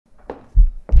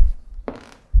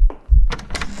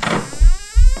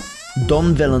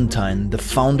Don Valentine, the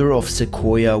founder of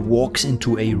Sequoia, walks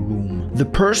into a room. The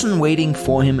person waiting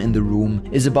for him in the room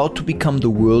is about to become the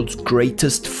world's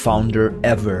greatest founder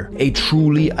ever, a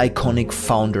truly iconic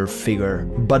founder figure.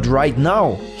 But right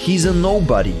now, he's a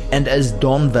nobody, and as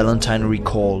Don Valentine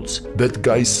recalls, "That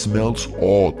guy smells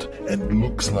odd and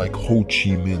looks like Ho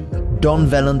Chi Minh." Don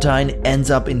Valentine ends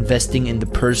up investing in the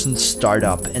person's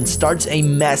startup and starts a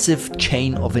massive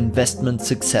chain of investment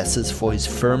successes for his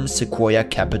firm Sequoia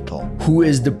Capital. Who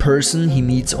is the person he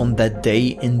meets on that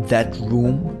day in that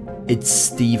room? It's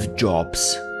Steve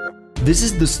Jobs. This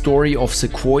is the story of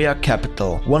Sequoia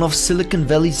Capital, one of Silicon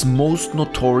Valley's most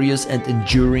notorious and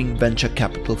enduring venture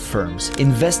capital firms,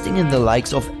 investing in the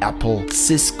likes of Apple,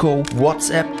 Cisco,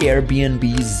 WhatsApp,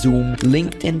 Airbnb, Zoom,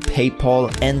 LinkedIn,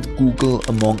 PayPal, and Google,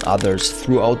 among others,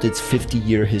 throughout its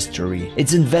 50-year history.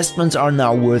 Its investments are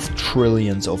now worth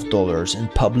trillions of dollars in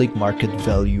public market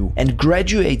value, and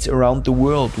graduates around the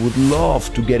world would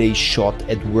love to get a shot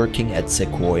at working at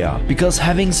Sequoia, because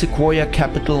having Sequoia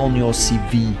Capital on your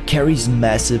CV carries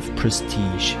massive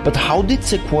prestige. But how did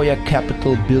Sequoia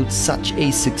Capital build such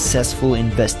a successful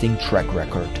investing track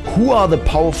record? Who are the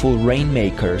powerful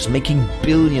rainmakers making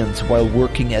billions while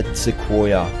working at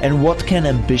Sequoia? And what can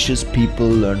ambitious people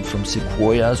learn from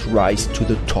Sequoia's rise to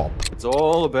the top? It's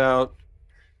all about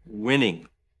winning.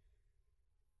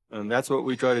 And that's what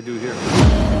we try to do here.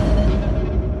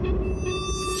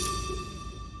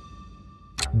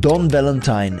 Don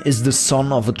Valentine is the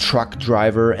son of a truck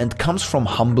driver and comes from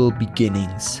humble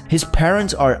beginnings. His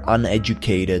parents are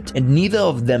uneducated and neither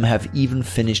of them have even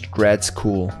finished grad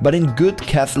school. But in good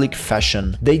Catholic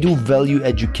fashion, they do value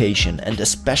education and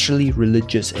especially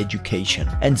religious education.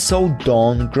 And so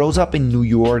Don grows up in New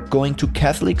York going to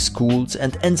Catholic schools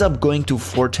and ends up going to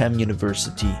Fordham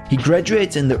University. He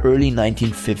graduates in the early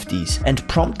 1950s and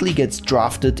promptly gets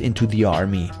drafted into the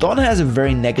army. Don has a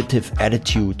very negative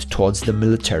attitude towards the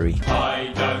military.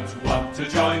 I don't want to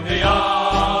join the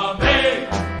army.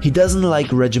 He doesn't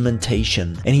like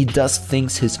regimentation and he does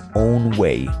things his own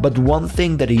way. But one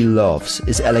thing that he loves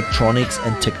is electronics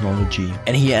and technology.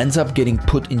 And he ends up getting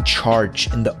put in charge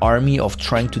in the army of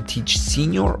trying to teach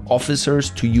senior officers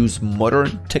to use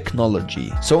modern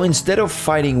technology. So instead of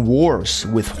fighting wars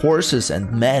with horses and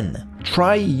men,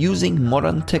 try using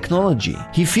modern technology.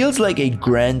 He feels like a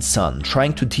grandson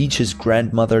trying to teach his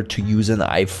grandmother to use an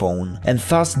iPhone and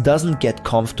thus doesn't get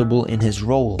comfortable in his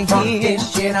role.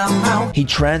 He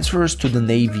transfers to the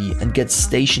Navy and gets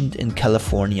stationed in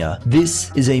California. This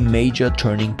is a major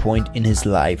turning point in his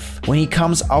life. When he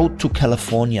comes out to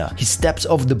California, he steps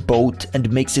off the boat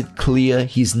and makes it clear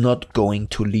he's not going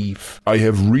to leave. "I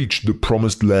have reached the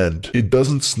promised land. It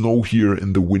doesn't snow here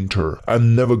in the winter.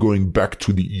 I'm never going back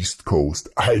to the East Coast.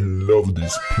 I love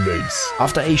this place."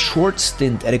 After a short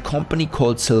stint at a company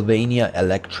called Sylvania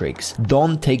Electrics,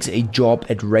 Don takes a job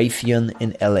at Raytheon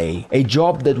in LA, a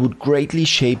job that would greatly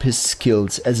shape his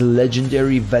skills as a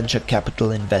legendary venture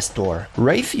capital investor.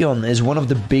 Raytheon is one of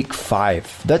the big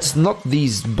five. That's not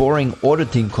these boring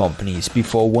auditing companies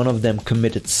before one of them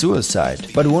committed suicide,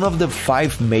 but one of the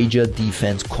 5 major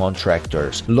defense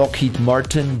contractors: Lockheed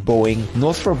Martin, Boeing,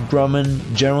 Northrop Grumman,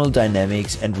 General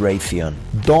Dynamics, and Raytheon.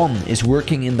 Don is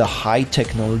working in the high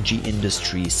technology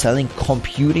industry, selling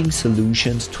computing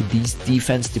solutions to these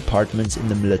defense departments in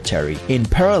the military. In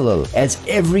parallel, as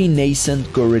every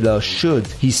nascent gorilla should,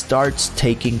 he starts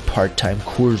taking part-time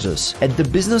courses. At the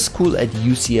business school at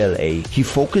UCLA, he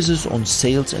focuses on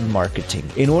sales and marketing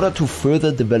in order to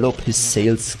further develop his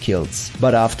sales skills.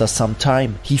 But after some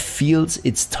time, he feels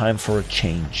it's time for a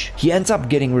change. He ends up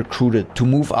getting recruited to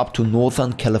move up to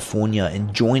Northern California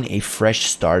and join a fresh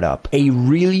startup, a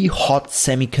really hot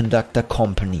semiconductor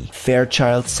company,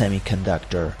 Fairchild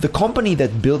Semiconductor. The company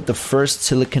that built the first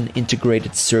silicon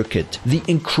integrated circuit. The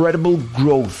incredible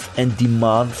growth and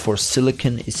demand for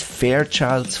silicon is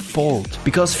Fairchild's fault,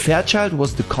 because Fairchild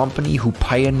was the company who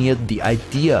pioneered the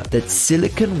idea that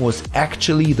silicon was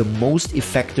actually the most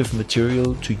effective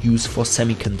material to use for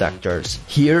semiconductors.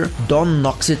 Here, Don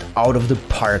knocks it out of the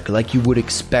park like you would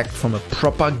expect from a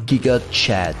proper giga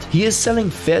Chad. He is selling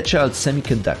Fairchild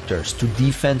Semiconductors to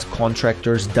defense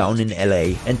contractors down in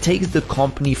LA and takes the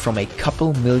company from a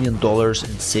couple $1 million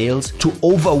in sales to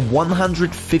over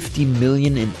 150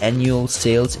 million in annual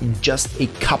sales in just a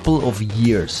couple of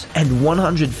years. And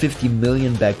 150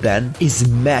 million back then is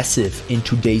massive in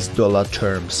today's dollar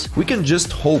terms. We can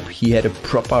just hope he had a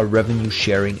proper revenue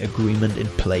sharing agreement in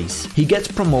place. He gets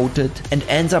promoted and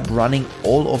ends up running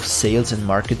all of sales and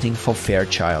marketing for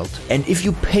Fairchild. And if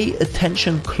you pay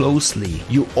attention closely,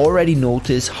 you already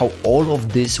notice how all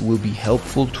of this this will be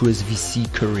helpful to his VC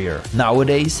career.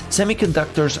 Nowadays,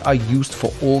 semiconductors are used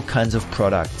for all kinds of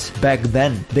products. Back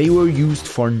then, they were used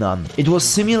for none. It was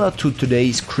similar to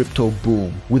today's crypto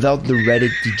boom, without the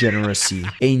Reddit degeneracy.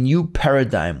 A new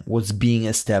paradigm was being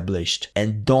established,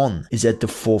 and Don is at the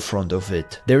forefront of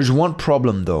it. There's one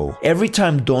problem though. Every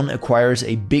time Don acquires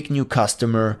a big new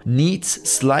customer, needs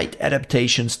slight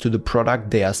adaptations to the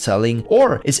product they are selling,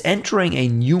 or is entering a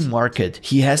new market,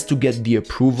 he has to get the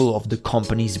approval of the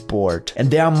company's board. And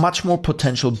there are much more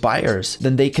potential buyers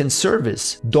than they can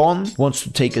service. Don wants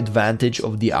to take advantage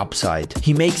of the upside.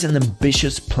 He makes an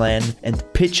ambitious plan and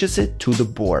pitches it to the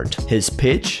board. His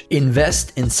pitch?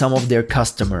 Invest in some of their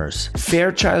customers.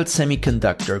 Fairchild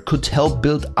Semiconductor could help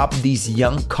build up these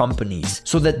young companies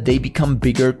so that they become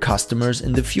bigger customers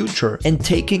in the future and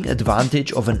taking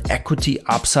advantage of an equity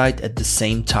upside at the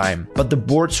same time. But the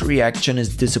board's reaction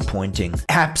is disappointing.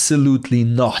 Absolutely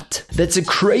not. That's a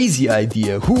crazy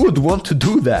idea. Who would want to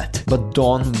do that? But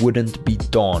Don wouldn't be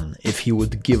Don if he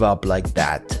would give up like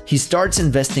that. He starts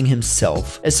investing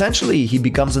himself. Essentially, he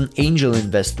becomes an angel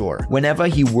investor. Whenever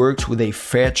he works with a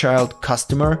Fairchild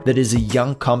customer that is a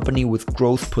young company with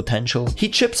growth potential, he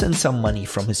chips in some money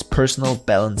from his personal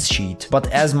balance sheet. But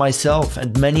as myself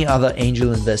and many other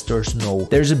angel investors know,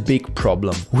 there's a big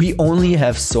problem. We only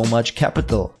have so much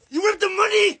capital. You have the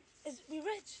money? We're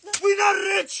rich. Look. We're not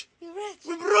rich. We're rich.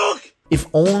 We're broke. If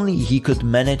only he could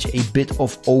manage a bit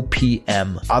of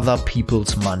OPM, other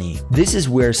people's money. This is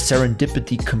where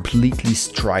serendipity completely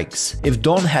strikes. If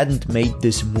Don hadn't made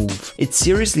this move, it's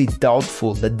seriously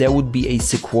doubtful that there would be a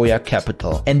Sequoia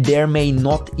Capital, and there may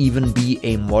not even be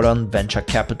a modern venture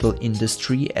capital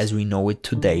industry as we know it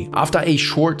today. After a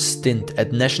short stint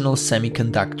at National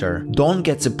Semiconductor, Don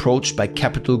gets approached by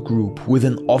Capital Group with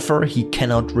an offer he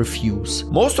cannot refuse.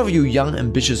 Most of you young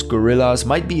ambitious gorillas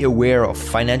might be aware of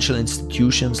financial institutions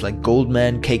like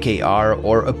Goldman, KKR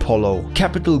or Apollo.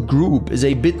 Capital Group is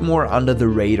a bit more under the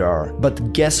radar,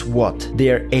 but guess what?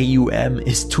 Their AUM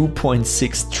is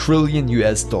 2.6 trillion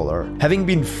US dollar. Having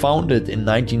been founded in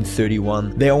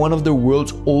 1931, they are one of the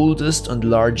world's oldest and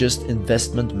largest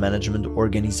investment management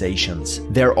organizations.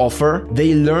 Their offer?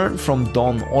 They learn from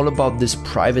Don all about this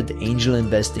private angel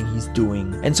investing he's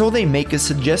doing, and so they make a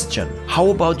suggestion. How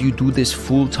about you do this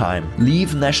full time?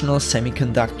 Leave National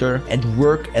Semiconductor and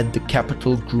work at the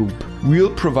Capital Group.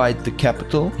 We'll provide the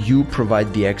capital, you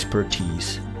provide the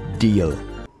expertise. Deal.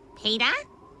 Peter?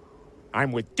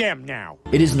 I'm with them now.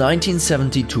 It is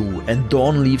 1972 and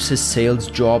Don leaves his sales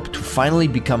job to finally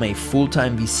become a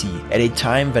full-time VC at a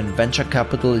time when venture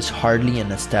capital is hardly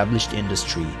an established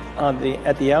industry.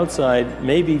 At the outside,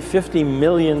 maybe $50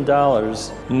 million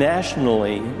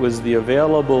nationally was the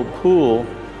available pool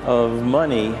of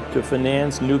money to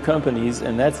finance new companies,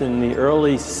 and that's in the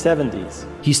early 70s.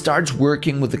 He starts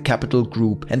working with the Capital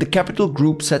Group, and the Capital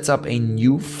Group sets up a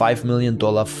new $5 million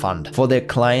fund for their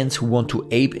clients who want to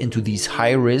ape into these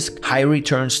high-risk,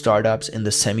 high-return startups in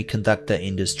the semiconductor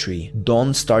industry.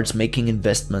 Don starts making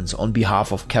investments on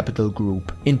behalf of Capital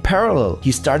Group. In parallel,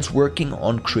 he starts working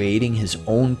on creating his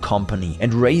own company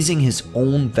and raising his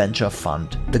own venture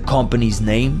fund. The company's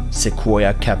name?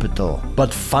 Sequoia Capital.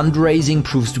 But fundraising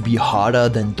proves to be harder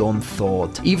than Don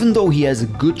thought. Even though he has a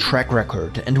good track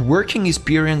record and working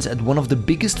experience at one of the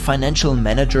biggest financial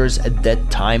managers at that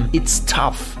time, it's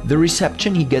tough. The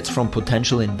reception he gets from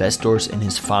potential investors in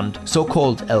his fund,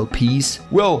 so-called LPs,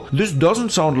 well, this doesn't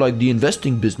sound like the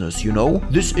investing business, you know?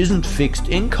 This isn't fixed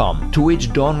income. To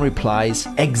which Don replies,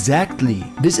 exactly.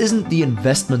 This isn't the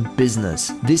investment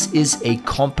business. This is a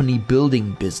company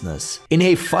building business. In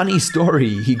a funny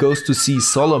story, he goes to see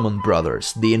Solomon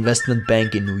Brothers, the investment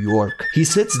bank in New York. He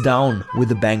sits down with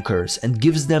the bankers and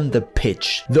gives them the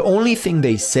pitch. The only thing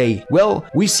they say, well,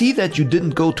 we see that you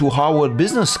didn't go to Harvard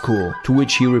Business School. To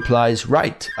which he replies,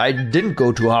 right, I didn't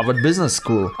go to Harvard Business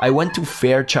School. I went to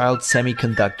Fairchild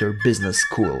Semiconductor Business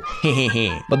School.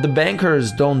 Hehehe. But the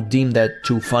bankers don't deem that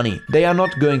too funny. They are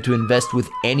not going to invest with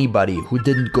anybody who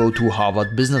didn't go to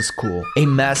Harvard Business School. A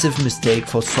massive mistake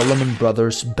for Solomon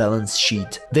Brothers' balance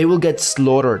sheet. They will get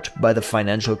slaughtered by the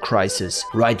financial crisis,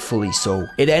 rightfully so.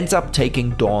 It ends up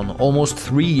taking Don almost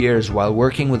 3 years while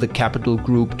working with the Capital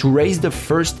Group to raise the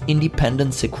first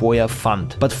independent Sequoia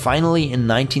fund. But finally in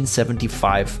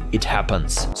 1975 it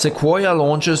happens. Sequoia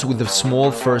launches with a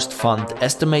small first fund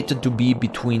estimated to be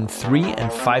between 3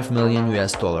 and 5 million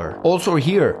US dollar. Also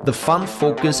here, the fund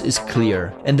focus is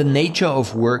clear and the nature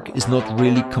of work is not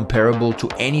really comparable to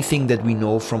anything that we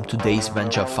know from today's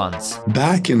venture funds.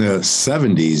 Back in the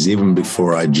 70s, even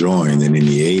before I joined, and in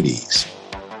the 80s,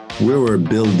 We were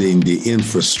building the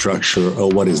infrastructure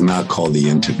of what is now called the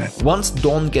internet. Once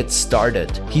Don gets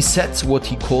started, he sets what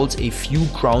he calls a few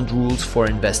ground rules for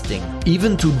investing.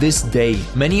 Even to this day,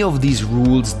 many of these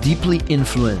rules deeply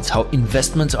influence how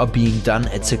investments are being done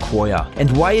at Sequoia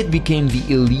and why it became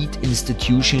the elite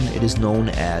institution it is known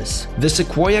as. The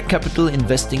Sequoia Capital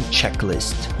Investing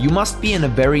Checklist. You must be in a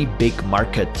very big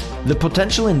market. The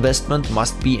potential investment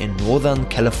must be in Northern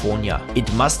California.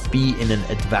 It must be in an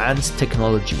advanced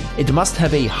technology. It must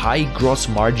have a high gross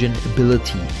margin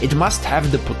ability. It must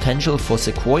have the potential for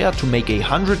Sequoia to make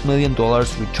 $100 million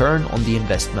return on the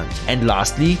investment. And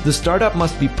lastly, the startup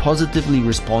must be positively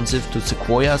responsive to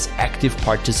Sequoia's active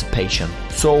participation.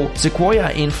 So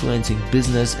Sequoia influencing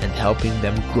business and helping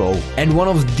them grow. And one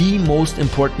of the most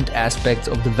important aspects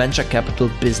of the venture capital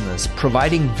business,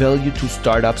 providing value to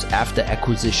startups after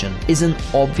acquisition, is an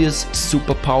obvious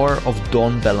superpower of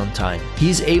Don Valentine. He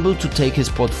is able to take his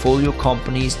portfolio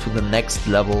companies to the next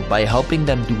level by helping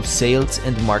them do sales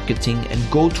and marketing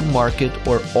and go to market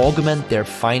or augment their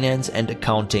finance and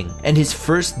accounting. And his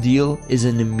first deal is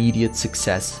an immediate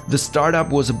success. The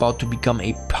startup was about to become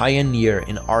a pioneer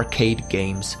in arcade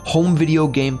games, home video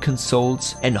game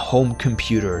consoles, and home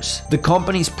computers. The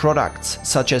company's products,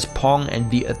 such as Pong and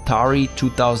the Atari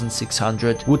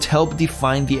 2600, would help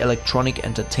define the electronic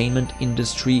entertainment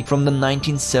industry from the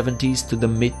 1970s to the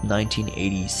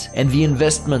mid-1980s. And the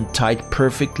investment tied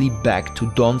perfectly back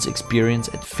to Don's experience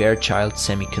at Fairchild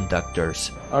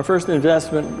Semiconductors. Our first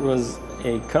investment was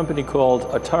a company called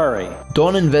Atari.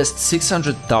 Don invests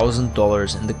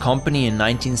 $600,000 in the company in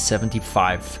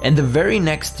 1975, and the very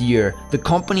next year, the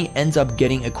company ends up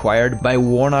getting acquired by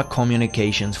Warner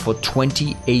Communications for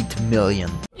 $28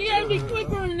 million. Be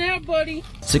quicker than that, buddy.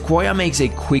 Sequoia makes a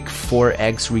quick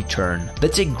 4x return.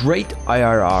 That's a great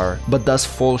IRR, but does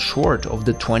fall short of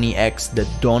the 20x that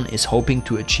Don is hoping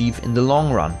to achieve in the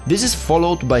long run. This is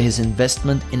followed by his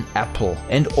investment in Apple.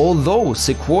 And although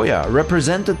Sequoia,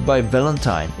 represented by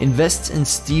Valentine, invests in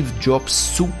Steve Jobs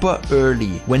super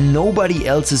early when nobody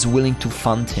else is willing to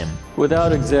fund him,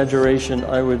 Without exaggeration,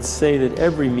 I would say that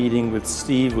every meeting with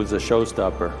Steve was a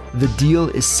showstopper. the deal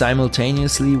is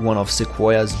simultaneously one of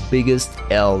Sequoia's biggest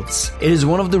L's. It is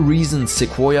one of the reasons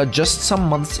Sequoia just some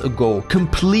months ago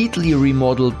completely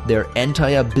remodeled their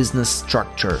entire business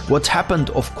structure. What happened,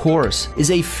 of course, is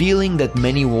a feeling that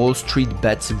many Wall Street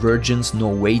bets virgins know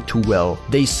way too well.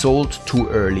 They sold too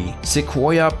early.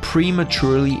 Sequoia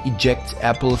prematurely ejects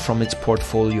Apple from its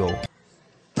portfolio.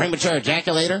 Premature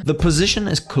ejaculator? The position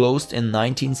is closed in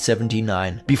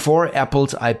 1979, before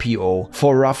Apple's IPO,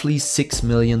 for roughly $6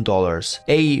 million.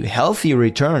 A healthy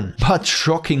return, but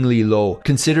shockingly low,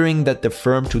 considering that the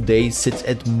firm today sits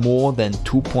at more than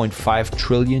 2.5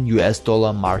 trillion US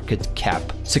dollar market cap.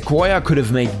 Sequoia could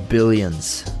have made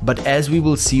billions, but as we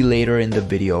will see later in the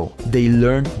video, they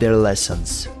learned their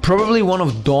lessons. Probably one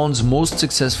of Don's most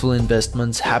successful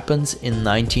investments happens in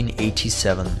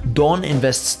 1987. Don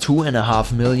invests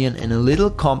 $2.5 million in a little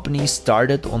company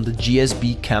started on the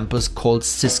GSB campus called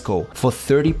Cisco for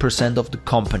 30% of the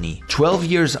company. 12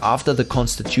 years after the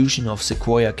constitution of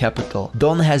Sequoia Capital,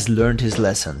 Don has learned his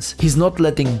lessons. He's not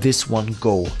letting this one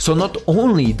go. So not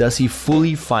only does he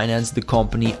fully finance the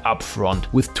company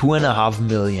upfront with $2.5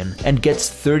 million and gets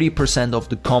 30% of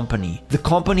the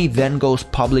company then goes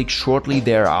public shortly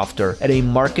thereafter at a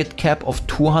market cap of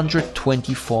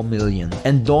 $224 million.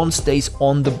 And Don stays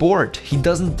on the board. He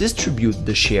doesn't distribute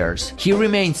the shares. He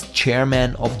remains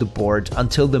chairman of the board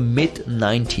until the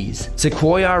mid-90s.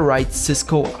 Sequoia writes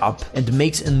Cisco up and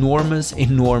makes enormous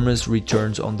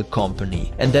returns on the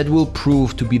company. And that will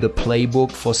prove to be the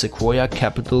playbook for Sequoia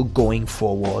Capital going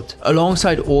forward.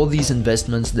 Alongside all these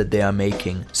investments that they are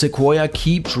making, Sequoia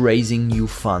keeps raising new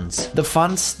funds. The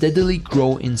funds steadily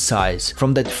grow in size,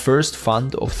 from that first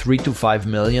fund of 3 to 5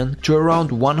 million to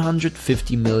around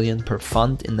 150 million per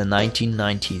fund in the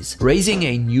 1990s, raising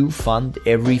a new fund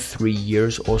every 3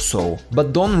 years or so.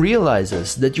 But Don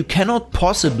realizes that you cannot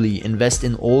possibly invest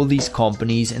in all these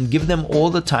companies and give them all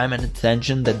the time and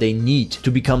attention that they need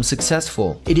to become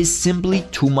successful. It is simply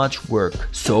too much work.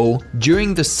 So,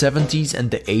 during the 70s and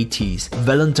the 80s,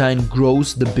 Valentine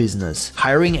grows the business,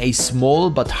 hiring a small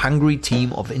but hungry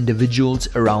team of individuals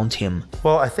around him.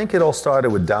 Well, I think it all started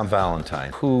with Don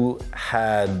Valentine, who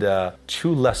had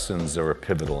two lessons that were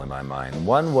pivotal in my mind.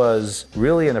 One was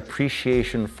really an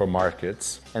appreciation for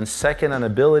markets, and second, an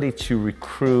ability to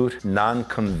recruit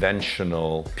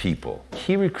non-conventional people.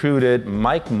 He recruited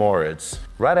Moritz,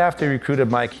 Right after he recruited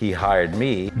Mike, he hired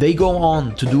me. They go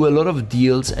on to do a lot of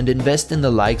deals and invest in the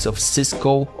likes of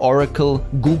Cisco, Oracle,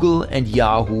 Google and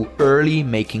Yahoo, early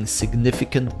making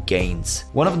significant gains.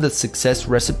 One of the success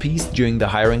recipes during the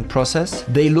hiring process,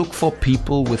 they look for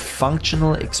people with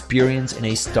functional experience in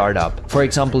a startup. For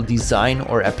example, design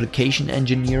or application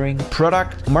engineering,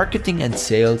 product, marketing and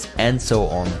sales, and so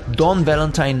on. Don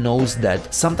Valentine knows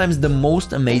that sometimes the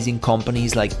most amazing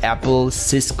companies like Apple,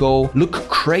 Cisco look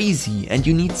crazy, and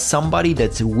you need somebody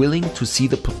that's willing to see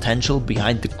the potential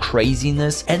behind the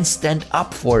craziness and stand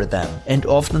up for them. And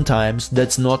oftentimes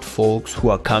that's not folks who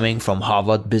are coming from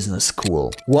Harvard Business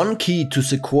School. One key to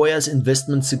Sequoia's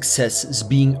investment success is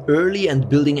being early and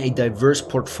building a diverse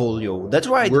portfolio. That's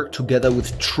why I work together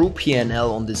with True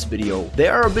PNL on this video. They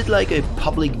are a bit like a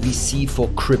public VC for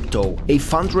crypto, a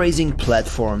fundraising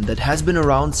platform that has been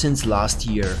around since last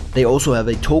year. They also have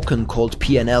a token called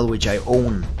PNL which I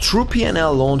own. True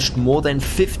PNL launched more than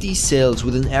 50 sales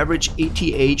with an average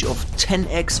ATH of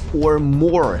 10x or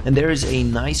more, and there is a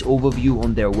nice overview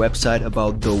on their website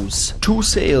about those. Two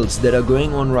sales that are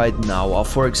going on right now are,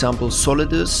 for example,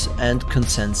 Solidus and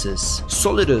Consensus.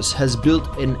 Solidus has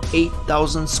built an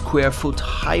 8,000 square foot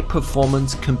high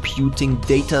performance computing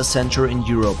data center in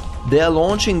Europe. They are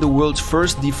launching the world's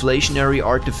first deflationary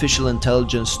artificial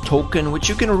intelligence token, which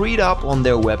you can read up on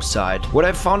their website. What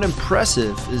I found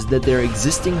impressive is that their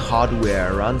existing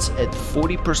hardware runs at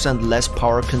 40% less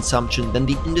power consumption than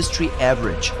the industry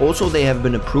average. Also, they have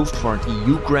been approved for an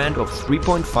EU grant of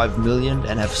 3.5 million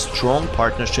and have strong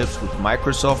partnerships with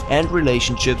Microsoft and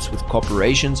relationships with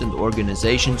corporations and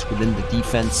organizations within the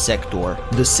defense sector.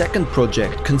 The second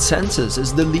project, Consensus,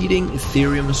 is the leading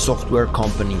Ethereum software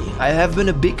company. I have been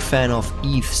a big fan of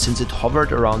ETH since it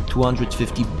hovered around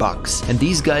 $250, and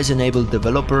these guys enable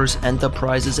developers,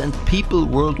 enterprises and people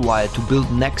worldwide to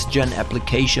build next-gen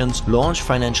applications, launch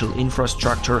financial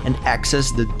infrastructure and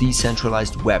access the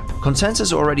decentralized web.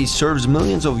 Consensus already serves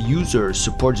millions of users,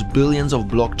 supports billions of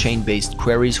blockchain-based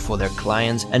queries for their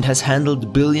clients and has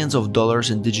handled billions of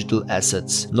dollars in digital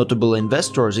assets. Notable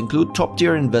investors include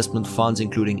top-tier investment funds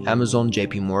including Amazon,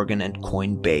 JP Morgan and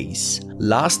Coinbase.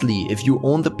 Lastly, if you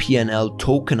own the PNL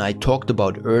token I talked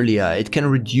about earlier, it can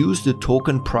reduce the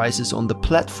token prices on the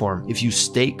platform if you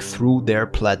stake through their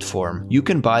platform. You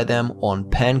can buy them on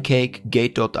Pancake,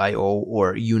 Gate.io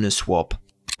or Uniswap.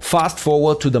 Fast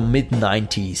forward to the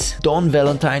mid-90s. Don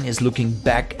Valentine is looking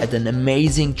back at an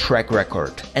amazing track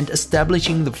record and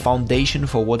establishing the foundation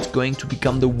for what's going to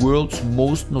become the world's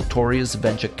most notorious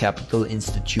venture capital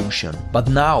institution. But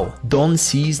now, Don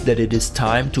sees that it is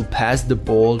time to pass the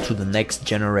ball to the next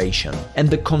generation. And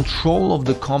the control of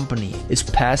the company is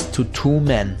passed to two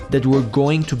men that were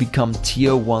going to become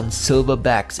tier 1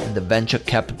 silverbacks in the venture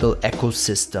capital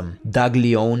ecosystem, Doug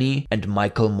Leone and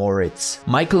Michael Moritz.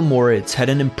 Michael Moritz had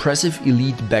an impressive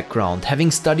elite background, having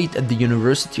studied at the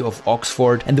University of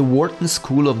Oxford and the Wharton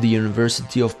School of the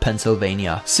University of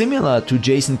Pennsylvania. Similar to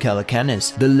Jason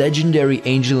Calacanis, the legendary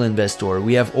angel investor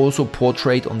we have also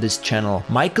portrayed on this channel,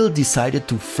 Michael decided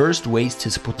to first waste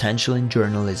his potential in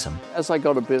journalism. As I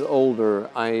got a bit older,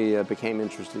 I became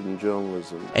interested in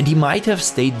journalism. And he might have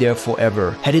stayed there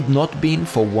forever, had it not been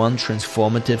for one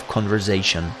transformative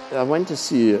conversation. I went to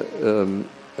see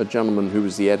a gentleman who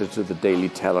was the editor of the Daily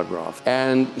Telegraph,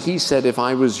 and he said, if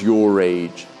I was your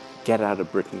age, get out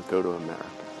of Britain, go to America.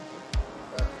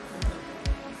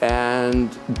 And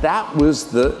that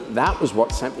was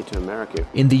what sent me to America.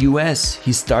 In the US,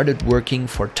 he started working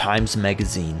for Times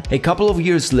magazine. A couple of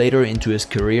years later into his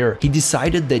career, he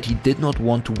decided that he did not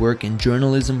want to work in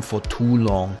journalism for too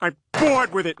long. I'm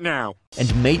bored with it now.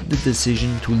 And made the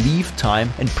decision to leave Time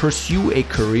and pursue a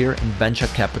career in venture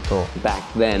capital. Back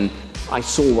then, I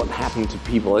saw what happened to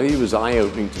people. I think it was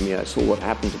eye-opening to me. I saw what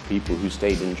happened to people who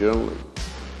stayed in journalism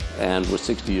and were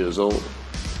 60 years old.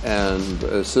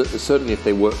 And certainly if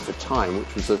they worked for Time,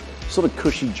 which was a sort of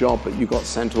cushy job, but you got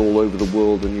sent all over the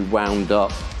world and you wound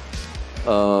up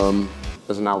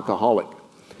as an alcoholic.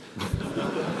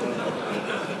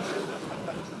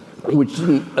 Which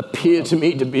didn't appear to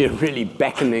me to be a really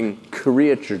beckoning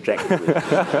career trajectory.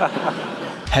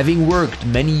 Having worked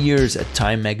many years at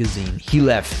Time magazine, he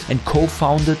left and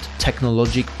co-founded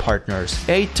Technologic Partners,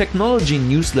 a technology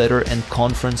newsletter and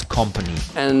conference company.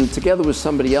 And together with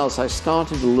somebody else, I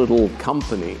started a little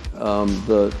company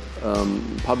that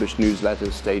published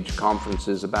newsletters, staged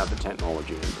conferences about the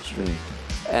technology industry.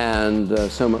 And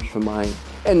so much for my...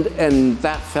 And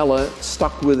that fella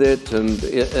stuck with it, and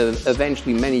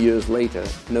eventually, many years later,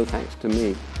 no thanks to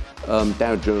me,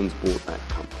 Dow Jones bought that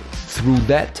company. Through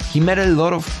that, he met a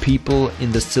lot of people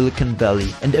in the Silicon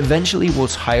Valley and eventually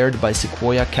was hired by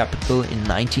Sequoia Capital in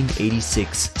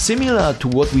 1986. Similar to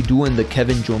what we do in the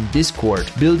Kevin John Discord,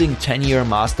 building 10-year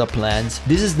master plans,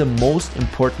 this is the most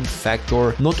important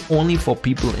factor not only for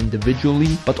people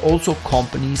individually but also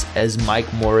companies, as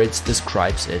Mike Moritz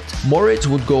describes it. Moritz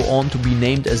would go on to be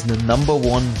named as the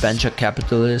 #1 venture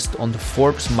capitalist on the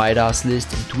Forbes Midas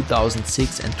list in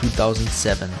 2006 and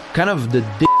 2007. Kind of the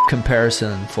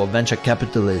comparison for venture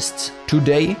capitalists.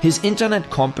 Today, his internet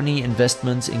company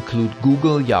investments include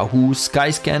Google, Yahoo,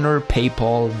 Skyscanner,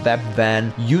 PayPal,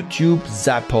 Webvan, YouTube,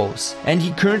 Zappos, and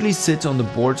he currently sits on the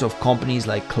boards of companies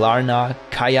like Klarna,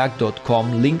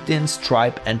 Kayak.com, LinkedIn,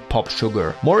 Stripe, and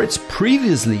PopSugar. Moritz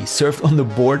previously served on the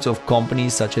boards of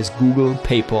companies such as Google,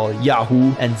 PayPal,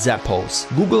 Yahoo, and Zappos.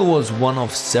 Google was one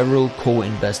of several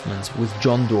co-investments with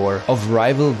John Doerr of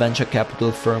rival venture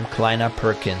capital firm Kleiner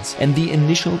Perkins, and the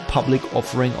initial public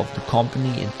offering of the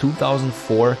company in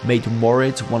 2004 made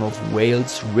Moritz one of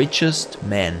Wales' richest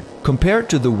men. Compared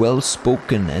to the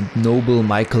well-spoken and noble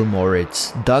Michael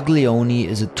Moritz, Doug Leone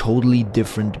is a totally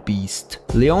different beast.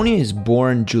 Leone is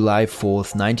born July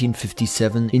 4th,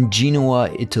 1957 in Genoa,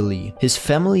 Italy. His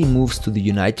family moves to the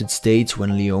United States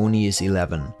when Leone is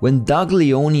 11. When Doug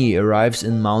Leone arrives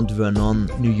in Mount Vernon,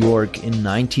 New York in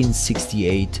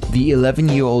 1968, the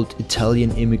 11-year-old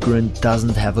Italian immigrant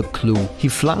doesn't have a clue. He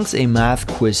flunks a math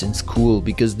quiz in school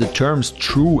because the terms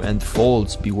true and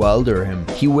false bewilder him.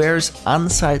 He wears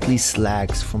unsightly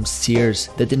slacks from Sears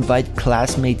that invite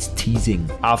classmates teasing.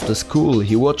 After school,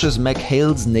 he watches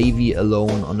McHale's Navy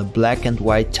alone on a black and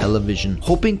white television,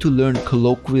 hoping to learn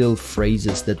colloquial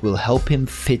phrases that will help him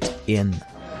fit in.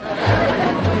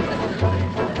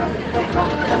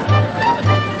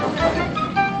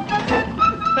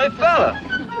 Hey fella,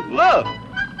 look!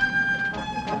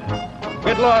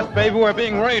 Get lost, baby, we're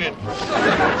being raided.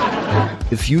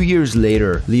 A few years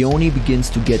later, Leone begins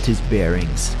to get his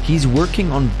bearings. He's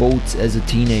working on boats as a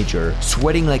teenager,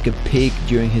 sweating like a pig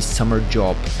during his summer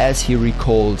job. As he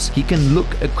recalls, he can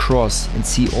look across and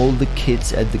see all the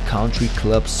kids at the country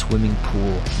club swimming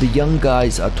pool. The young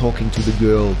guys are talking to the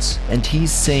girls, and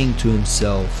he's saying to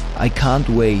himself, "I can't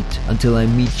wait until I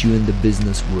meet you in the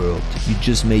business world. You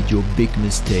just made your big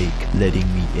mistake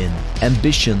letting me in."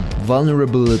 Ambition,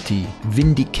 vulnerability,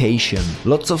 vindication.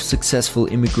 Lots of successful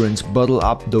immigrants bottle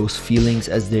up those feelings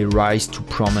as they rise to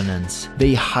prominence.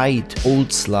 They hide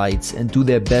old slides and do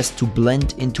their best to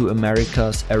blend into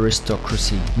America's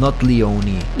aristocracy. Not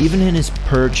Leone. Even in his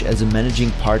perch as a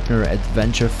managing partner at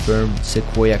venture firm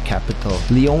Sequoia Capital,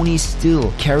 Leone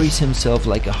still carries himself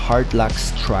like a hard luck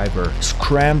striver,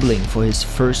 scrambling for his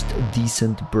first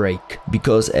decent break.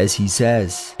 Because as he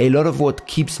says, a lot of what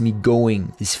keeps me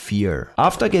going is fear.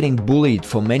 After getting bullied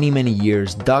for many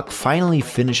years, Doug finally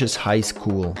finishes high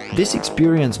school. This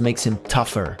experience makes him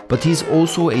tougher, but he's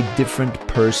also a different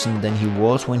person than he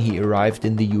was when he arrived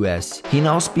in the US. He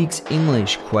now speaks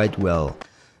English quite well.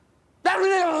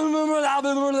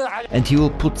 And he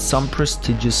will put some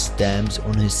prestigious stamps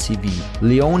on his CV.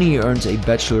 Leone earns a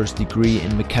bachelor's degree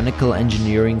in mechanical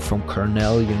engineering from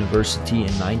Cornell University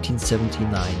in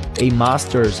 1979, a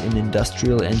master's in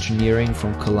industrial engineering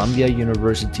from Columbia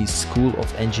University's School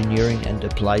of Engineering and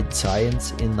Applied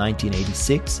Science in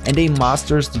 1986, and a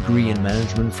master's degree in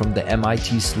management from the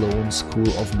MIT Sloan School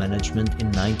of Management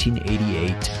in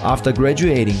 1988. After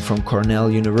graduating from Cornell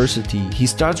University, he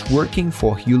starts working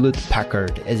for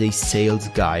Hewlett-Packard as a sales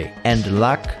guy, and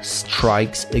luck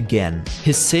strikes again.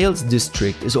 His sales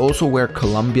district is also where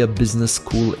Columbia Business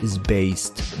School is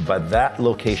based. But that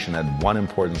location had one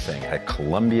important thing, at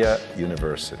Columbia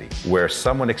University, where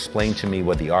someone explained to me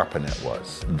what the ARPANET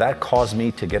was. That caused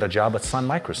me to get a job at Sun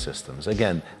Microsystems.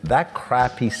 Again, that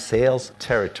crappy sales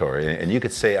territory, and you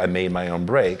could say I made my own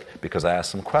break because I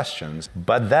asked some questions,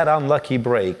 but that unlucky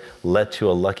break led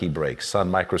to a lucky break. Sun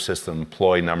Microsystems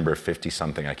employee number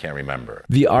 50-something, I can't remember.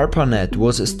 The ARPANET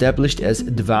was established as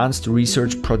Advanced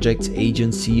Research Projects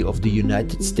Agency of the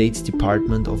United States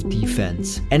Department of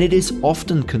Defense, and it is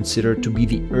often considered to be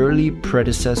the early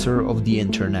predecessor of the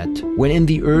Internet. When in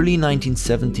the early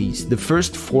 1970s, the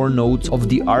first 4 nodes of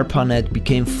the ARPANET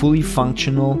became fully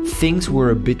functional, things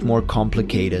were a bit more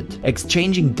complicated.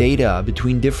 Exchanging data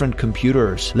between different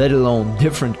computers, let alone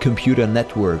different computer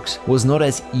networks, was not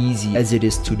as easy as it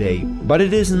is today. But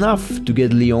it is enough to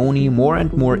get Leone more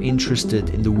and more interested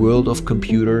in the world of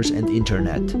computers and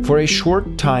internet. For a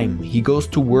short time, he goes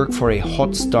to work for a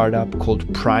hot startup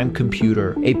called Prime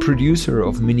Computer, a producer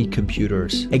of mini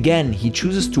computers. Again, he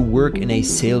chooses to work in a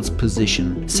sales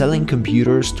position, selling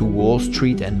computers to Wall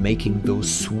Street and making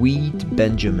those sweet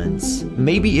Benjamins.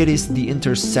 Maybe it is the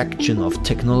intersection of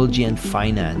technology and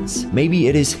finance. Maybe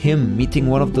it is him meeting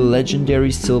one of the legendary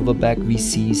silverback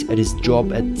VCs at his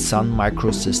job at Sun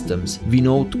Microsystems,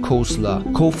 Vinod Khosla,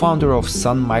 co-founder of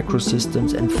Sun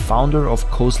Microsystems and founder of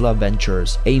Khosla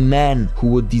Ventures, a man who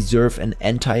would deserve an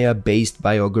entire based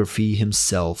biography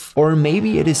himself. Or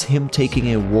maybe it is him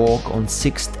taking a walk on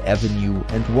 6th Avenue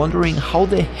and wondering how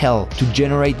the hell to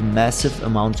generate massive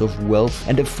amounts of wealth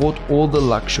and afford all the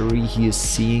luxury he is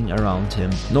seeing around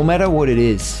him. No matter what it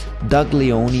is, Doug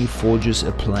Leone forges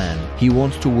a plan. He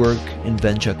wants to work in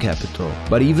venture capital.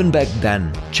 But even back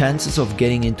then, chances of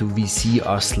getting into VC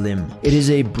are slim. It is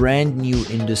a brand new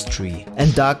industry,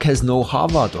 and Doug has no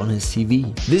Harvard on his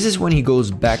CV. This is when he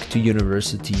goes back to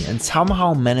university and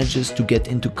somehow manages to get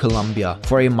into Columbia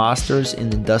for a master's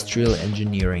in industrial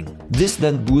engineering. This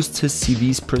then boosts his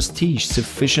CV's prestige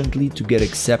sufficiently to get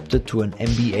accepted to an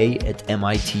MBA at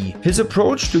MIT. His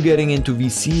approach to getting into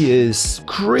VC is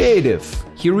creative.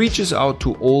 He reaches out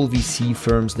to all VC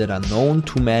firms that are known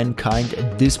to mankind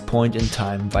at this point in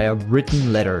time via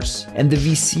written letters, and the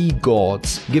VC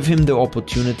gods give him the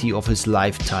opportunity of his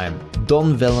lifetime.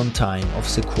 Don Valentine of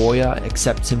Sequoia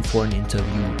accepts him for an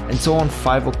interview, and so on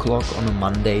 5 o'clock on a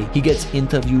Monday, he gets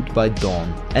interviewed by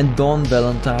Don, and Don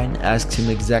Valentine asks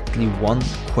him exactly one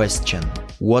question: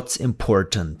 what's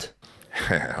important?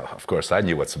 Of course, I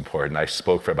knew what's important. I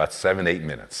spoke for about 7-8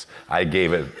 minutes. I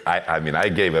gave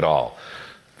it all.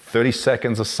 30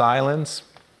 seconds of silence,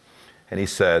 and he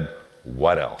said,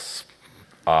 "What else?"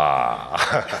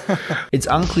 It's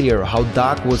unclear how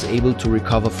Doug was able to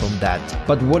recover from that,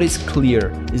 but what is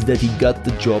clear is that he got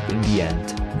the job in the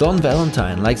end. Don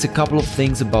Valentine likes a couple of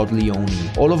things about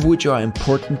Leone, all of which are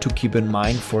important to keep in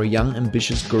mind for young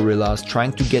ambitious gorillas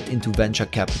trying to get into venture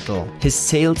capital. His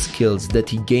sales skills that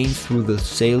he gained through the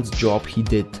sales job he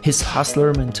did, his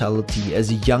hustler mentality as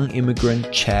a young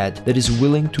immigrant Chad that is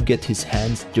willing to get his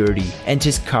hands dirty, and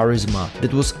his charisma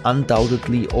that was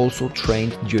undoubtedly also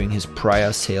trained during his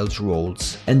prior sales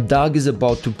roles. And Doug is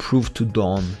about to prove to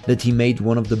Don that he made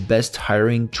one of the best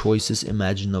hiring choices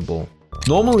imaginable.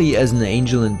 Normally, as an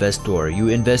angel investor, you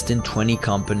invest in 20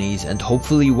 companies and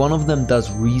hopefully one of them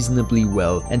does reasonably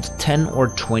well and 10 or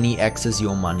 20x's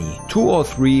your money. 2 or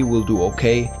 3 will do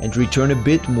okay and return a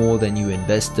bit more than you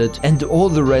invested, and all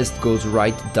the rest goes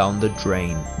right down the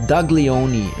drain. Doug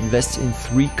Leone invests in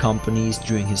 3 companies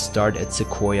during his start at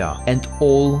Sequoia, and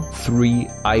all 3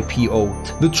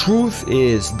 IPO'd. The truth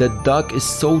is that Doug is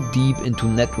so deep into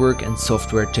network and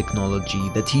software technology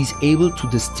that he's able to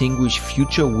distinguish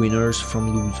future winners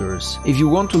from losers. If you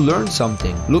want to learn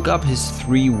something, look up his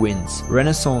 3 wins: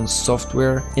 Renaissance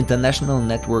Software, International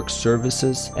Network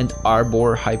Services, and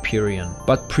Arbor Hyperion.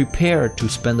 But prepare to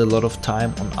spend a lot of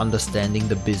time on understanding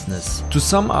the business. To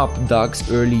sum up Doug's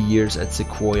early years at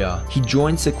Sequoia, he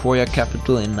joined Sequoia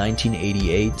Capital in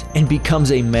 1988 and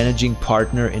becomes a managing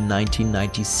partner in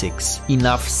 1996.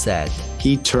 Enough said.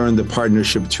 He turned the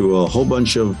partnership to a whole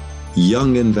bunch of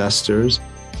young investors.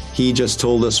 He just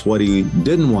told us what he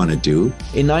didn't want to do.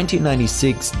 In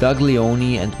 1996, Doug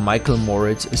Leone and Michael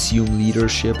Moritz assume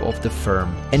leadership of the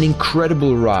firm. An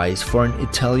incredible rise for an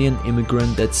Italian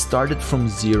immigrant that started from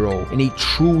zero, and a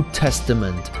true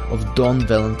testament of Don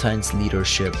Valentine's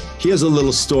leadership. Here's a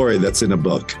little story that's in a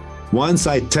book. Once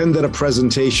I attended a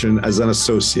presentation as an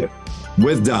associate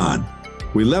with Don.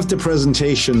 We left the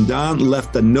presentation. Don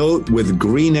left a note with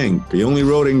green ink. He only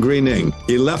wrote in green ink.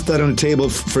 He left that on the table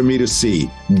for me to see.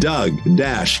 Doug,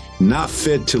 not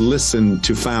fit to listen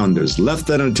to founders. Left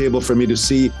that on the table for me to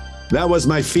see. That was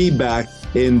my feedback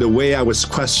in the way I was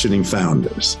questioning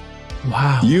founders.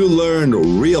 Wow. You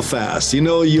learn real fast. You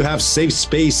know, you have safe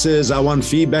spaces. I want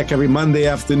feedback every Monday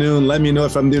afternoon. Let me know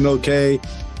if I'm doing okay.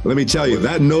 Let me tell you,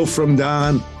 that note from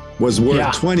Don was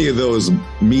worth 20 of those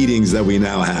meetings that we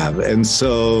now have. And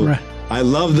so I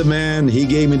love the man. He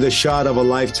gave me the shot of a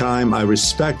lifetime. I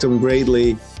respect him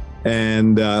greatly.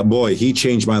 And boy, he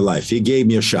changed my life. He gave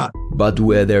me a shot. But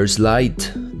where there's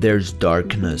light, there's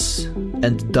darkness.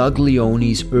 and Doug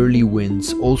Leone's early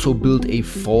wins also built a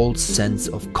false sense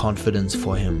of confidence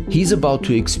for him. He's about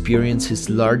to experience his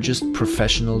largest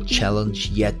professional challenge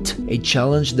yet, a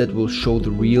challenge that will show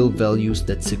the real values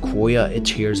that Sequoia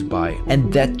adheres by.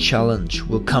 And that challenge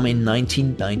will come in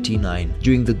 1999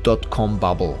 during the dot-com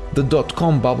bubble. The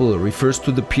dot-com bubble refers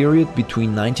to the period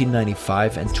between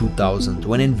 1995 and 2000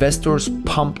 when investors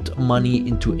pumped money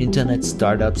into internet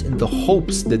startups in the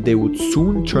hopes that they would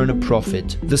soon turn a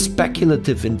profit. The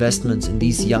speculative investments in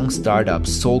these young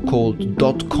startups, so-called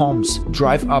dot-coms,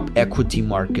 drive up equity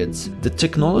markets. The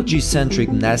technology-centric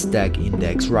Nasdaq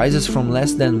index rises from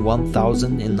less than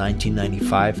 1,000 in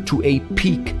 1995 to a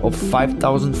peak of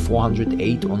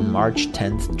 5,408 on March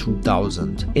 10th,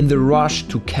 2000. In the rush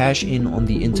to cash in on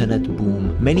the internet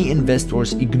boom, many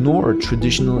investors ignore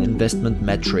traditional investment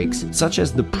metrics such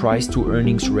as the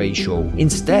price-to-earnings ratio.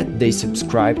 Instead, they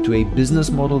subscribe to a business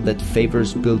model that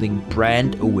favors building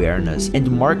brand awareness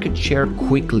and market share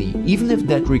quickly, even if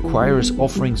that requires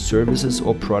offering services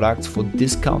or products for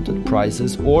discounted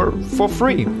prices or for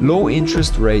free. Low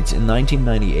interest rates in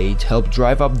 1998 helped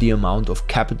drive up the amount of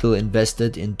capital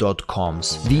invested in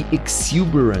dot-coms. The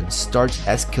exuberance starts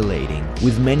escalating,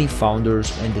 with many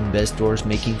founders and investors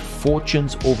making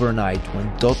fortunes overnight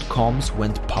when dot-coms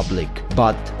went public.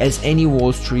 But as any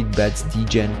Wall Street Bets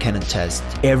degen can attest,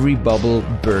 every bubble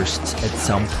bursts at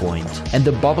some point, and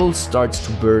the bubble starts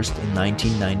to burst in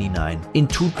 1999. In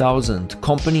 2000,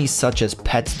 companies such as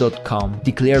Pets.com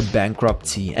declare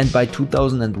bankruptcy, and by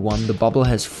 2001 the bubble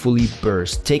has fully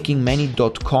burst, taking many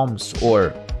dot-coms,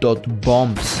 or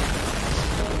dot-bombs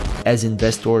as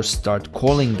investors start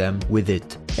calling them, with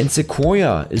it. And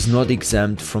Sequoia is not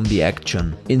exempt from the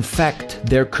action. In fact,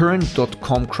 their current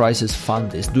dot-com crisis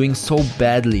fund is doing so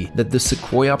badly that the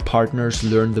Sequoia partners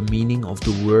learn the meaning of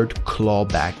the word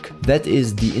clawback. That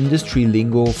is the industry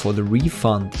lingo for the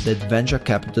refund that venture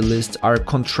capitalists are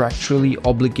contractually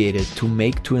obligated to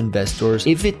make to investors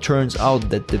if it turns out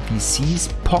that the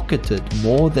VCs pocketed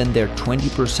more than their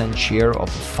 20% share of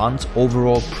the fund's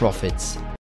overall profits.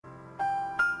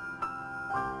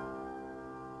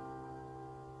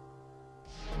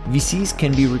 VCs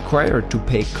can be required to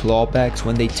pay clawbacks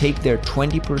when they take their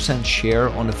 20% share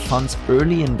on a fund's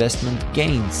early investment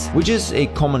gains, which is a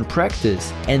common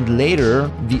practice, and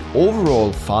later the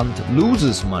overall fund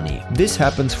loses money. This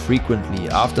happens frequently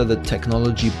after the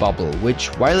technology bubble, which,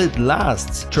 while it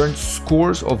lasts, turns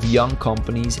scores of young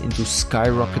companies into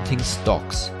skyrocketing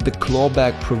stocks. The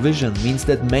clawback provision means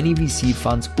that many VC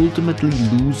funds ultimately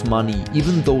lose money,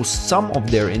 even though some of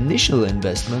their initial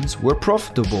investments were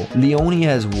profitable. Leone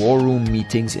has war room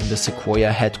meetings in the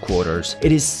Sequoia headquarters.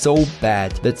 It is so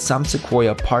bad that some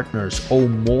Sequoia partners owe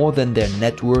more than their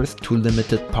net worth to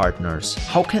limited partners.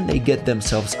 How can they get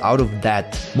themselves out of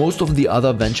that? Most of the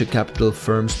other venture capital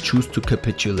firms choose to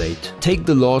capitulate, take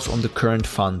the loss on the current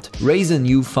fund, raise a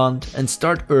new fund, and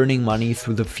start earning money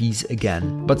through the fees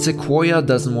again. But Sequoia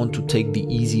doesn't want to take the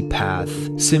easy path,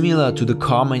 similar to the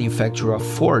car manufacturer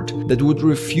Ford that would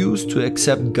refuse to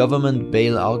accept government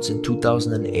bailouts in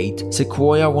 2008.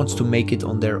 Sequoia wants to make it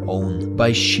on their own,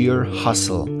 by sheer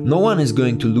hustle. No one is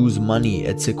going to lose money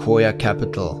at Sequoia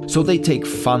Capital, so they take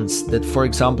funds that, for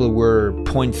example, were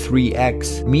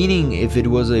 0.3x, meaning if it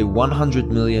was a $100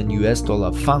 million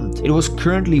fund, it was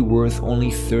currently worth only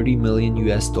 $30 million.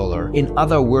 In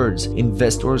other words,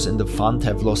 investors in the fund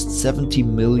have lost $70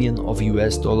 million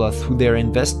through their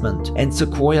investment, and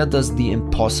Sequoia does the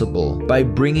impossible by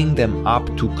bringing them up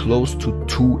to close to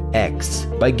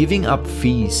 2x, by giving up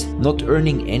fees, not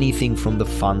earning anything from the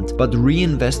fund, but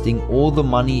reinvesting all the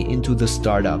money into the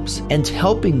startups and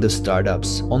helping the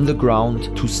startups on the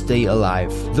ground to stay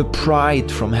alive. The pride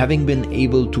from having been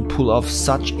able to pull off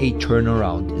such a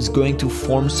turnaround is going to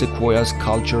form Sequoia's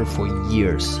culture for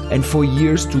years. And for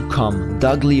years to come,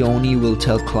 Doug Leone will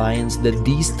tell clients that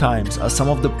these times are some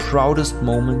of the proudest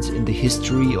moments in the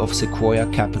history of Sequoia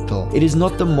Capital. It is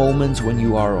not the moments when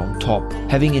you are on top,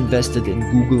 having invested in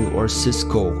Google or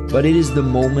Cisco, but it is the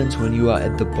moments when you are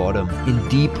at the bottom, in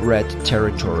deep red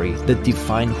territory, that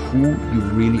define who you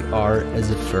really are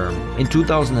as a firm. In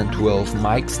 2012,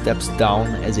 Mike steps down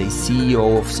as a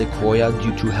CEO of Sequoia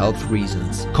due to health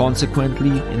reasons.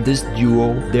 Consequently, in this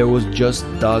duo, there was just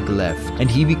Doug left, and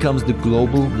he becomes the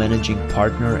global managing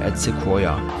partner at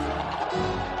Sequoia.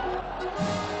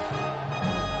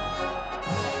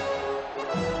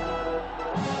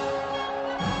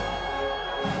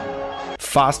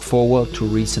 Fast forward to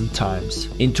recent times.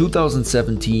 In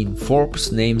 2017,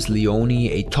 Forbes names Leone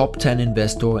a top 10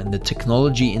 investor in the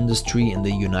technology industry in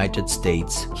the United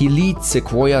States. He leads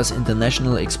Sequoia's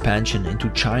international expansion into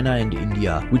China and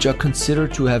India, which are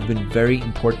considered to have been very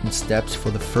important steps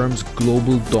for the firm's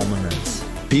global dominance.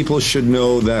 People should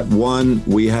know that, one,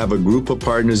 we have a group of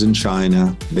partners in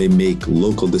China. They make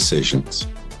local decisions.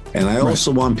 And I also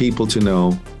want people to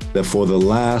know that for the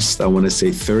last, I want to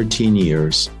say 13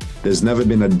 years, there's never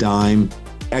been a dime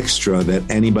extra that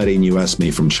anybody in US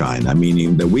made from China,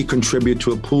 meaning that we contribute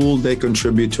to a pool, they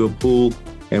contribute to a pool,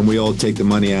 and we all take the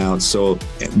money out, so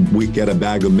we get a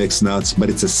bag of mixed nuts, but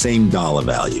it's the same dollar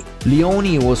value.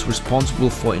 Leone was responsible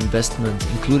for investments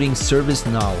including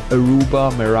ServiceNow,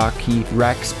 Aruba, Meraki,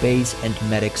 Rackspace, and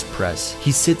MedExpress.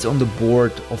 He sits on the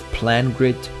board of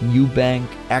PlanGrid, Nubank,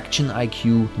 Action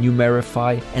IQ,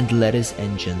 Numerify, and Lattice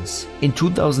Engines. In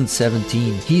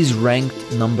 2017, he is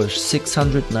ranked number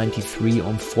 693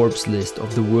 on Forbes' list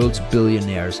of the world's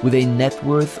billionaires with a net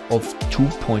worth of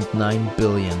 $2.9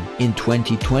 billion. In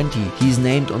 2020, he is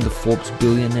named on the Forbes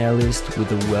billionaire list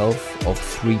with a wealth of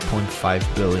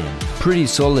 $3.5 billion. Pretty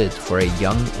solid for a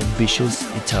young, ambitious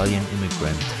Italian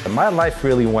immigrant. My life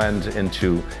really went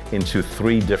into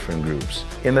three different groups.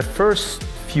 In the first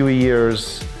few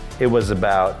years, it was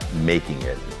about making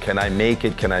it. Can I make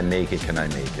it? Can I make it? Can I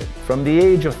make it? From the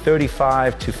age of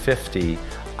 35 to 50,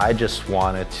 I just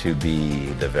wanted to be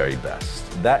the very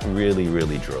best. That really,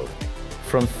 really drove me.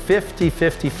 From 50,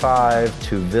 55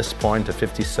 to this point, to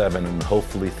 57, and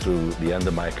hopefully through the end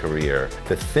of my career,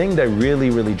 the thing that really,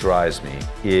 really drives me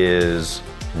is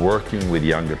working with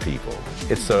younger people.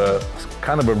 It's a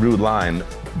kind of a rude line,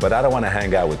 but I don't want to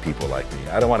hang out with people like me.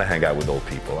 I don't want to hang out with old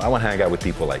people. I want to hang out with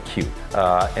people like you.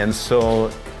 And so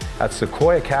at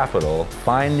Sequoia Capital,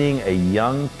 finding a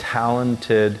young,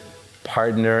 talented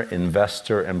partner,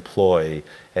 investor, employee,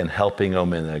 and helping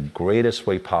them in the greatest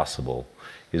way possible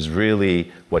is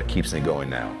really what keeps me going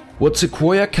now. What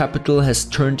Sequoia Capital has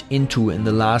turned into in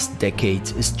the last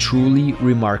decades is truly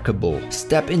remarkable.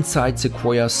 Step inside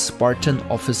Sequoia's Spartan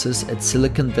offices at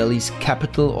Silicon Valley's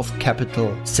capital of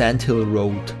capital, Sand Hill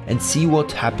Road, and see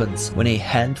what happens when a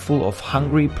handful of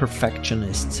hungry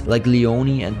perfectionists like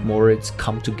Leone and Moritz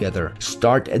come together.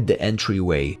 Start at the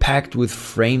entryway, packed with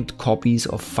framed copies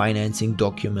of financing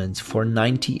documents for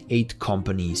 98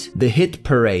 companies. The hit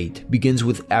parade begins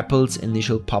with Apple's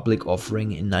initial public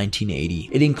offering in 1980.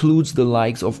 It includes the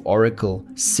likes of Oracle,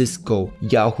 Cisco,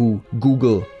 Yahoo,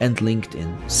 Google, and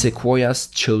LinkedIn, Sequoia's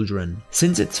children.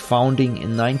 Since its founding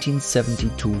in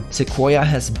 1972, Sequoia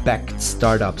has backed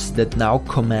startups that now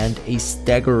command a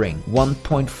staggering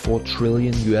 $1.4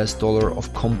 trillion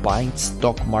of combined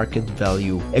stock market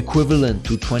value, equivalent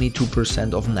to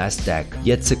 22% of Nasdaq.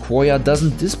 Yet Sequoia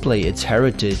doesn't display its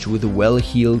heritage with the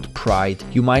well-heeled pride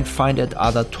you might find at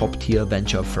other top-tier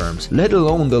venture firms, let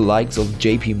alone the likes of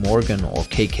JP Morgan or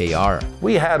KKR.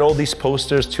 We had all these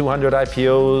posters, 200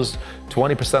 IPOs,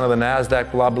 20% of the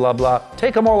NASDAQ, blah, blah, blah.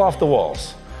 Take them all off the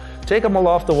walls. Take them all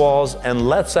off the walls and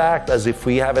let's act as if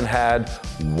we haven't had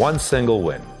one single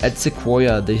win. At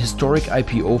Sequoia, the historic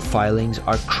IPO filings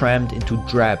are crammed into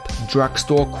drab,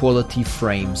 drugstore quality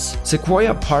frames.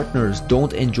 Sequoia partners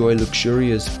don't enjoy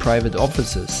luxurious private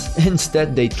offices.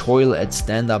 Instead, they toil at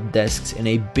stand-up desks in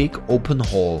a big open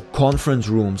hall. Conference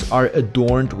rooms are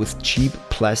adorned with cheap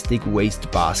plastic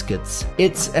waste baskets.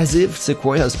 It's as if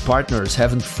Sequoia's partners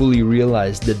haven't fully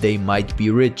realized that they might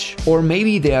be rich. Or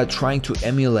maybe they are trying to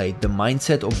emulate the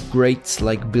mindset of greats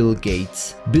like Bill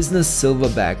Gates, business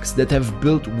silverbacks that have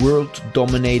built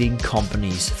world-dominating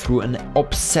companies through an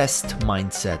obsessed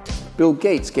mindset. Bill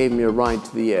Gates gave me a ride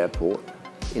to the airport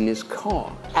in his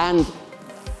car, and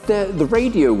the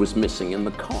radio was missing in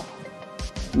the car.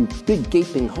 A big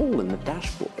gaping hole in the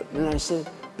dashboard. And I said,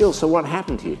 Bill, so what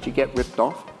happened to you? Did you get ripped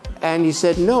off? And he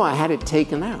said, no, I had it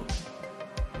taken out.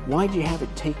 Why did you have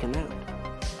it taken out?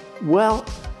 Well,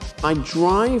 I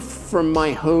drive from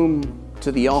my home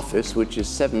to the office, which is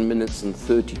 7 minutes and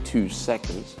 32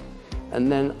 seconds. And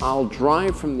then I'll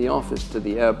drive from the office to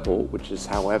the airport, which is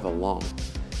however long.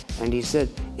 And he said,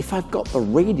 if I've got the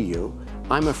radio,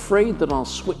 I'm afraid that I'll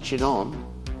switch it on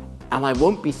and I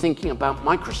won't be thinking about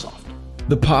Microsoft.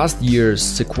 The past years,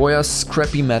 Sequoia's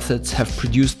scrappy methods have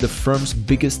produced the firm's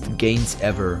biggest gains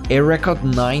ever. A record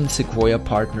 9 Sequoia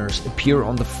partners appear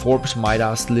on the Forbes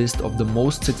Midas list of the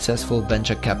most successful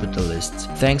venture capitalists,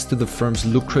 thanks to the firm's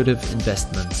lucrative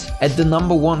investments. At the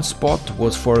 #1 spot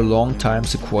was for a long time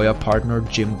Sequoia partner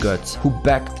Jim Götz, who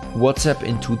backed WhatsApp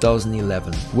in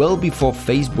 2011, well before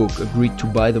Facebook agreed to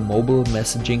buy the mobile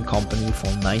messaging company for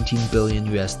 $19 billion.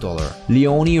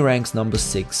 Leone ranks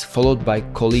 #6, followed by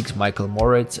colleagues Michael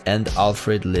Moritz and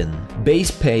Alfred Lin. Base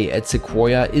pay at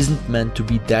Sequoia isn't meant to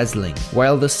be dazzling.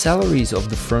 While the salaries of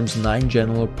the firm's 9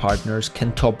 general partners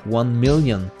can top 1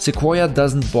 million, Sequoia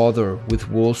doesn't bother with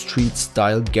Wall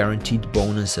Street-style guaranteed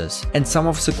bonuses, and some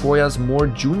of Sequoia's more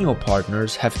junior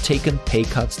partners have taken pay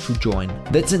cuts to join.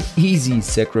 That's an easy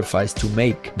sacrifice to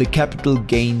make. The capital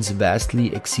gains vastly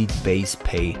exceed base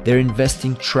pay. Their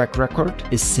investing track record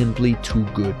is simply too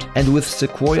good. And with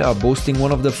Sequoia boasting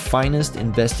one of the finest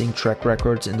investing track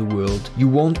records in the world, you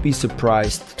won't be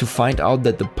surprised to find out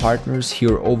that the partners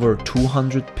hear over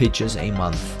 200 pitches a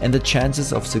month, and the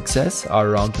chances of success are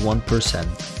around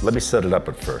 1%. Let me set it up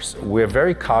at first. We're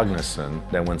very cognizant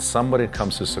that when somebody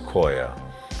comes to Sequoia,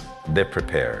 they're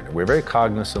prepared. We're very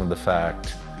cognizant of the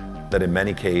fact that in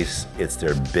many cases, it's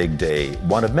their big day,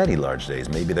 one of many large days.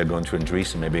 Maybe they're going to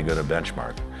Andreessen, maybe they go to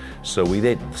Benchmark. So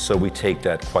we take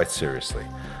that quite seriously.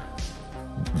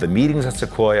 The meetings at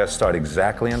Sequoia start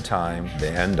exactly on time, they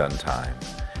end on time,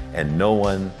 and no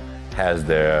one has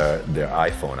their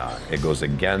iPhone on. It goes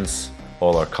against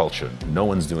all our culture. No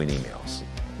one's doing emails,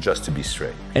 just to be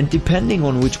straight. And depending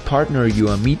on which partner you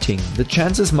are meeting, the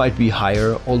chances might be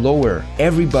higher or lower.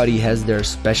 Everybody has their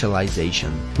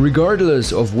specialization.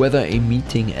 Regardless of whether a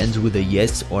meeting ends with a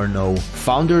yes or no,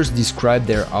 founders describe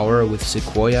their hour with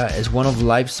Sequoia as one of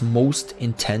life's most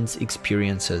intense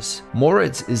experiences.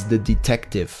 Moritz is the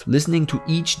detective, listening to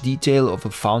each detail of a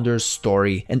founder's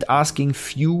story and asking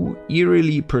few,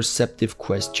 eerily perceptive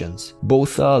questions.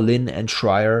 Both Lin and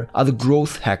Schreier are the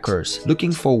growth hackers,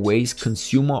 looking for ways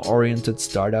consumer-oriented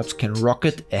startups can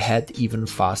rocket ahead even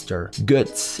faster.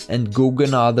 Götz and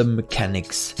Gogan are the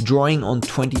mechanics, drawing on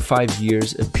 25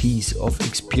 years apiece of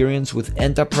experience with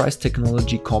enterprise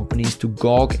technology companies to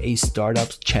gauge a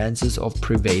startup's chances of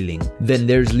prevailing. Then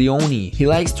there's Leone. He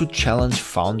likes to challenge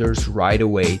founders right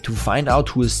away to find out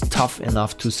who is tough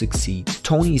enough to succeed.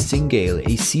 Tony Singale,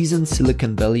 a seasoned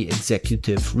Silicon Valley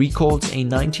executive, recalls a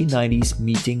 1990s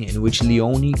meeting in which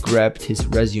Leone grabbed his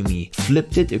resume,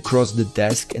 flipped it across the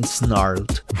desk and snarled,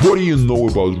 "What do you know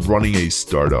about running a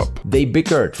startup?" They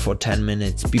bickered for 10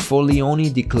 minutes before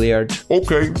Leone declared,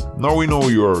 "Okay, now we know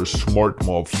you're a smart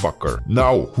motherfucker.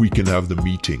 Now we can have the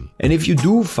meeting." And if you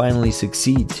do finally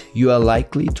succeed, you are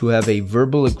likely to have a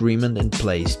verbal agreement in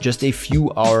place just a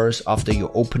few hours after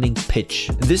your opening pitch.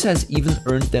 This has even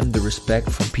earned them the respect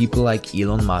from people like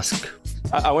Elon Musk.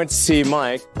 I went to see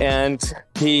Mike, and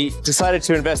he decided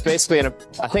to invest basically in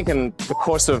in the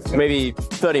course of maybe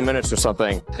 30 minutes or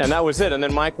something. And that was it. And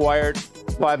then Mike wired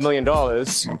 $5 million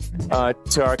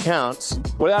to our accounts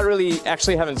without really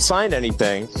actually having signed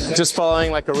anything, just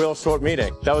following like a real short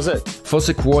meeting. That was it. For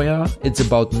Sequoia, it's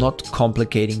about not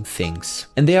complicating things.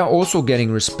 And they are also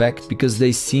getting respect because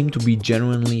they seem to be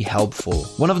genuinely helpful.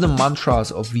 One of the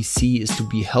mantras of VC is to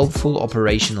be helpful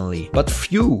operationally, but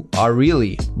few are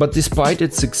really. But despite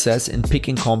its success in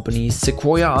picking companies,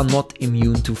 Sequoia are not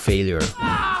immune to failure.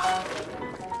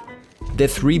 Their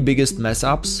 3 biggest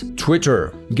mess-ups?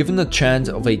 Twitter, given the chance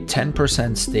of a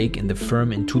 10% stake in the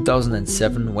firm in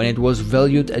 2007 when it was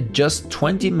valued at just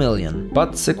 20 million.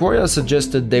 But Sequoia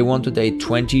suggested they wanted a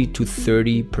 20 to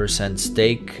 30%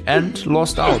 stake and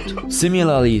lost out.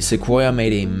 Similarly, Sequoia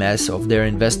made a mess of their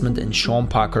investment in Sean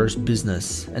Parker's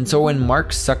business. And so when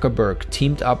Mark Zuckerberg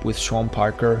teamed up with Sean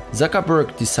Parker,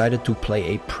 Zuckerberg decided to play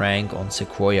a prank on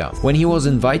Sequoia. When he was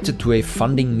invited to a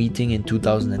funding meeting in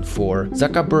 2004,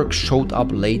 Zuckerberg showed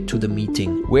up late to the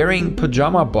meeting, wearing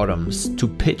pajama bottoms to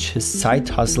pitch his side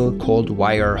hustle called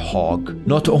Wire Hog.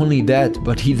 Not only that,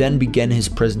 but he then began his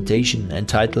presentation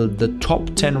entitled "The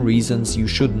Top 10 Reasons You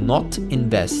Should Not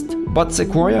Invest." But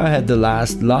Sequoia had the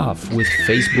last laugh, with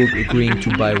Facebook agreeing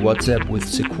to buy WhatsApp with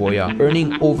Sequoia,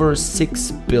 earning over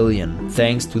 $6 billion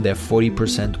thanks to their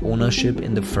 40% ownership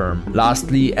in the firm.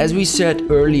 Lastly, as we said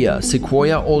earlier,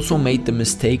 Sequoia also made the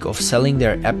mistake of selling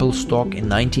their Apple stock in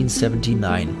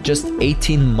 1979, just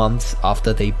 18 months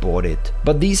after they bought it.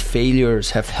 But these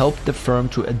failures have helped the firm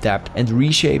to adapt and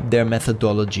reshape their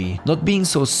methodology, not being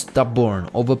so stubborn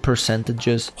over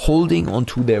percentages, holding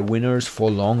onto their winners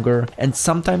for longer, and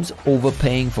sometimes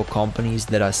overpaying for companies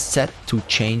that are set to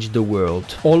change the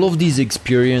world. All of these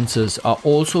experiences are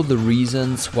also the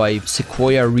reasons why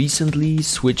Sequoia recently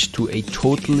switched to a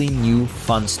totally new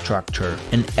fund structure,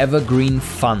 an evergreen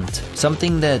fund,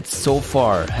 something that so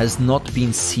far has not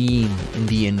been seen in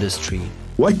the industry.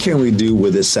 What can we do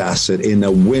with this asset in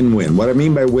a win-win? What I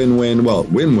mean by win-win, well,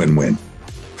 win-win-win.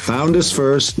 Founders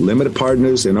first, limited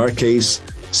partners, in our case,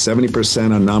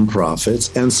 70% are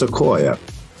nonprofits, and Sequoia.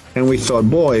 And we thought,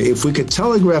 boy, if we could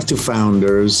telegraph to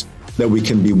founders that we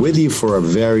can be with you for a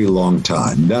very long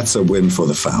time, that's a win for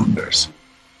the founders.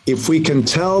 if we can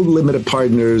tell limited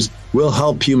partners, we'll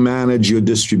help you manage your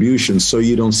distribution so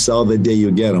you don't sell the day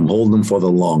you get them, hold them for the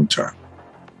long term.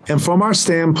 And from our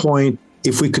standpoint,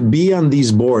 if we could be on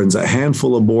these boards, a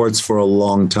handful of boards for a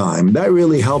long time, that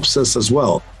really helps us as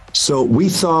well. So we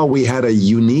thought we had a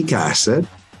unique asset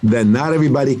that not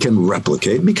everybody can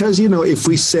replicate because, if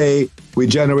we say we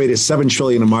generated $7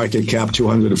 trillion in market cap,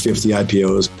 250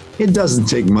 IPOs, it doesn't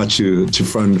take much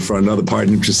for another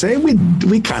partner to say,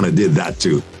 we kind of did that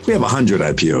too. We have 100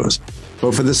 IPOs.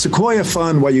 But for the Sequoia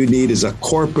Fund, what you need is a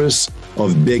corpus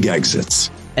of big exits.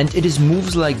 And it is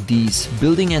moves like these,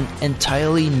 building an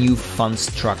entirely new fund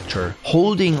structure,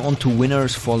 holding onto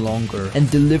winners for longer,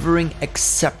 and delivering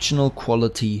exceptional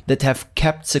quality that have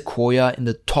kept Sequoia in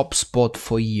the top spot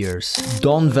for years.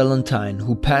 Don Valentine,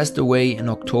 who passed away in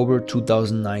October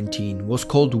 2019, was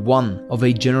called one of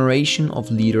a generation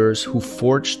of leaders who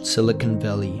forged Silicon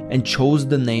Valley and chose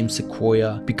the name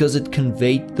Sequoia because it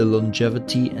conveyed the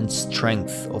longevity and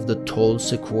strength of the tall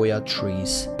Sequoia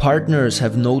trees. Partners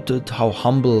have noted how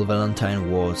humble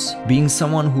Valentine was, being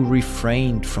someone who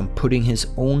refrained from putting his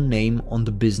own name on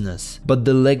the business. But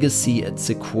the legacy at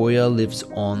Sequoia lives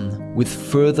on, with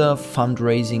further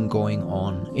fundraising going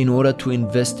on in order to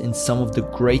invest in some of the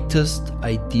greatest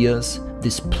ideas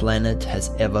this planet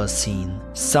has ever seen,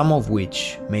 some of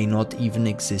which may not even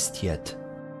exist yet.